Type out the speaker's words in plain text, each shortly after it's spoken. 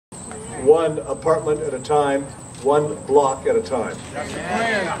one apartment at a time, one block at a time.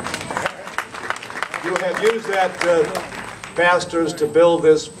 You have used that, pastors, to build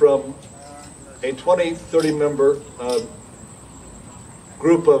this from a 20, 30 member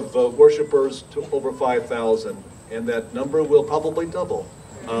group of worshipers to over 5,000, and that number will probably double,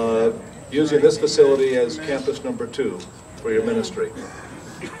 using this facility as campus number 2 for your ministry.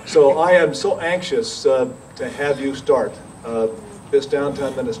 So I am so anxious to have you start this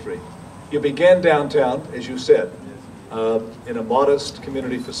downtown ministry. You began downtown, as you said, in a modest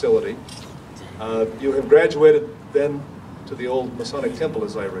community facility. You have graduated then to the old Masonic Temple,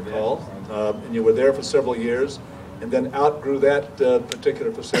 as I recall, and you were there for several years, and then outgrew that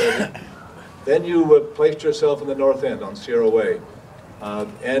particular facility. Then you placed yourself in the North End on Sierra Way,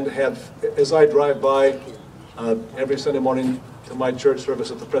 and have, as I drive by every Sunday morning to my church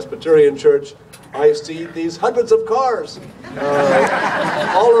service at the Presbyterian Church, I see these hundreds of cars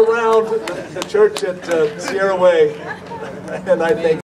all around the church at Sierra Way, and I think,